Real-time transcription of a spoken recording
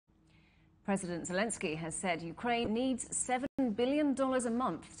President Zelensky has said Ukraine needs $7 billion a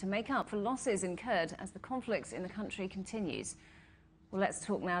month to make up for losses incurred as the conflict in the country continues. Well, let's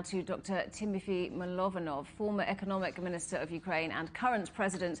talk now to Dr. Tymofiy Mylovanov, former economic minister of Ukraine and current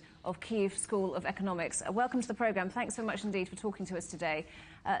president of Kyiv School of Economics. Welcome to the programme. Thanks so much indeed for talking to us today.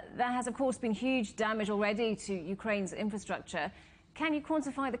 There has, of course, been huge damage already to Ukraine's infrastructure. Can you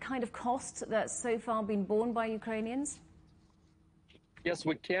quantify the kind of cost that's so far been borne by Ukrainians? Yes,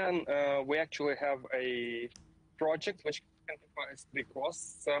 we can. We actually have a project which quantifies the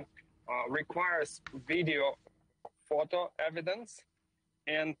costs, requires video, photo evidence,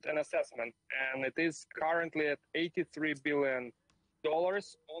 and an assessment. And it is currently at $83 billion,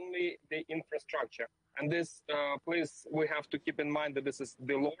 only the infrastructure. And this, please, we have to keep in mind that this is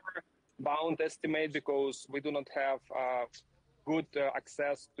the lower bound estimate because we do not have good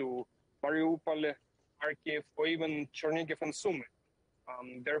access to Mariupol, Kharkiv, or even Chernihiv and Sumy.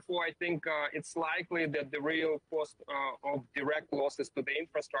 Therefore, I think it's likely that the real cost of direct losses to the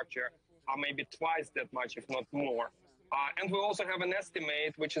infrastructure are maybe twice that much, if not more. And we also have an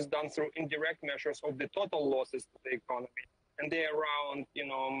estimate which is done through indirect measures of the total losses to the economy. And they're around,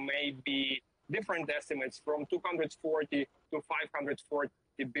 maybe different estimates from 240 to $540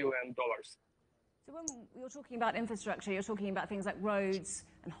 billion. So when you're talking about infrastructure, you're talking about things like roads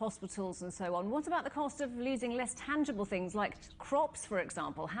and hospitals and so on. What about the cost of losing less tangible things like crops, for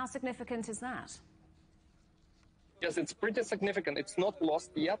example? How significant is that? Yes, it's pretty significant. It's not lost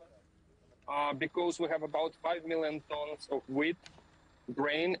yet because we have about 5 million tons of wheat,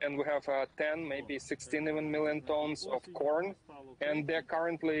 grain, and we have 10, maybe 16 even million tons of corn. And they're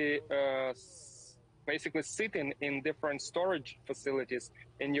currently basically sitting in different storage facilities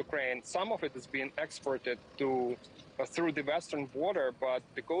in Ukraine. Some of it is being exported to through the western border, but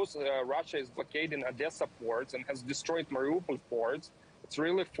because Russia is blockading Odessa ports and has destroyed Mariupol ports, it's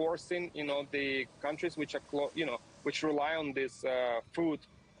really forcing, the countries which are, which rely on this food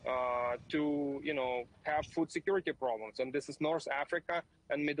to, have food security problems. And this is North Africa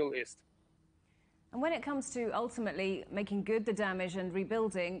and Middle East. And when it comes to ultimately making good the damage and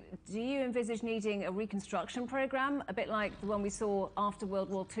rebuilding, do you envisage needing a reconstruction program, a bit like the one we saw after World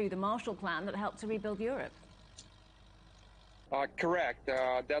War II, the Marshall Plan that helped to rebuild Europe? Correct.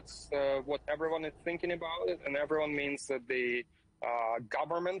 That's what everyone is thinking about it, and everyone means that the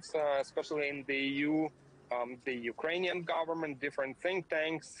governments, especially in the EU, the Ukrainian government, different think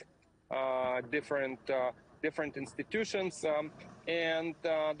tanks, different institutions, and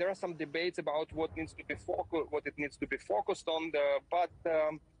there are some debates about what it needs to be focused on. But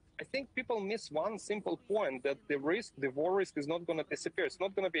I think people miss one simple point, that the war risk is not going to disappear. It's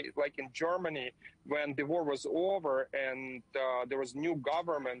not going to be like in Germany when the war was over and there was new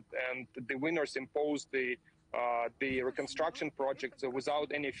government and the winners imposed the reconstruction projects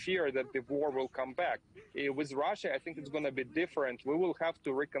without any fear that the war will come back. With Russia, I think it's going to be different. We will have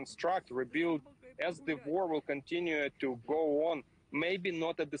to reconstruct, rebuild as the war will continue to go on, maybe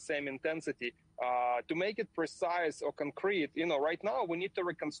not at the same intensity. To make it precise or concrete, right now we need to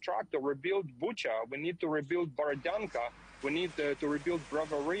reconstruct or rebuild Bucha, we need to rebuild Borodyanka, we need to rebuild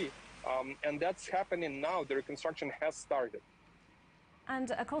Brovary, and that's happening now. The reconstruction has started.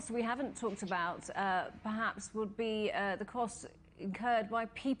 And a cost we haven't talked about perhaps would be the cost incurred by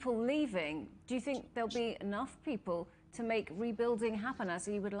people leaving. Do you think there'll be enough people to make rebuilding happen as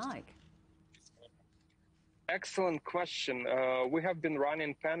you would like? Excellent question. We have been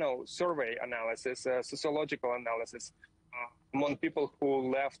running panel survey analysis, sociological analysis among people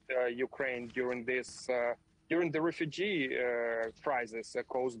who left Ukraine during the refugee crisis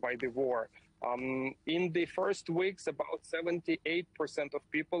caused by the war. In the first weeks, about 78% of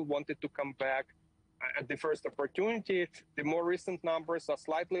people wanted to come back at the first opportunity. The more recent numbers are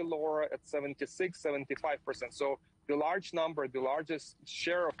slightly lower at 76, 75%. So the large number, the largest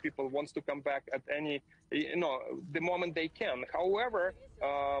share of people wants to come back at any, the moment they can. However,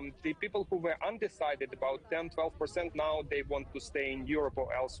 the people who were undecided, about 10, 12% now, they want to stay in Europe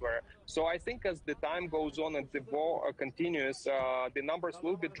or elsewhere. So I think as the time goes on and the war continues, the numbers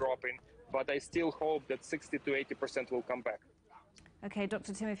will be dropping, but I still hope that 60 to 80% will come back. Okay,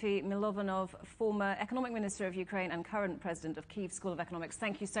 Dr. Tymofiy Mylovanov, former economic minister of Ukraine and current president of Kyiv School of Economics,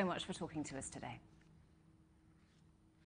 thank you so much for talking to us today.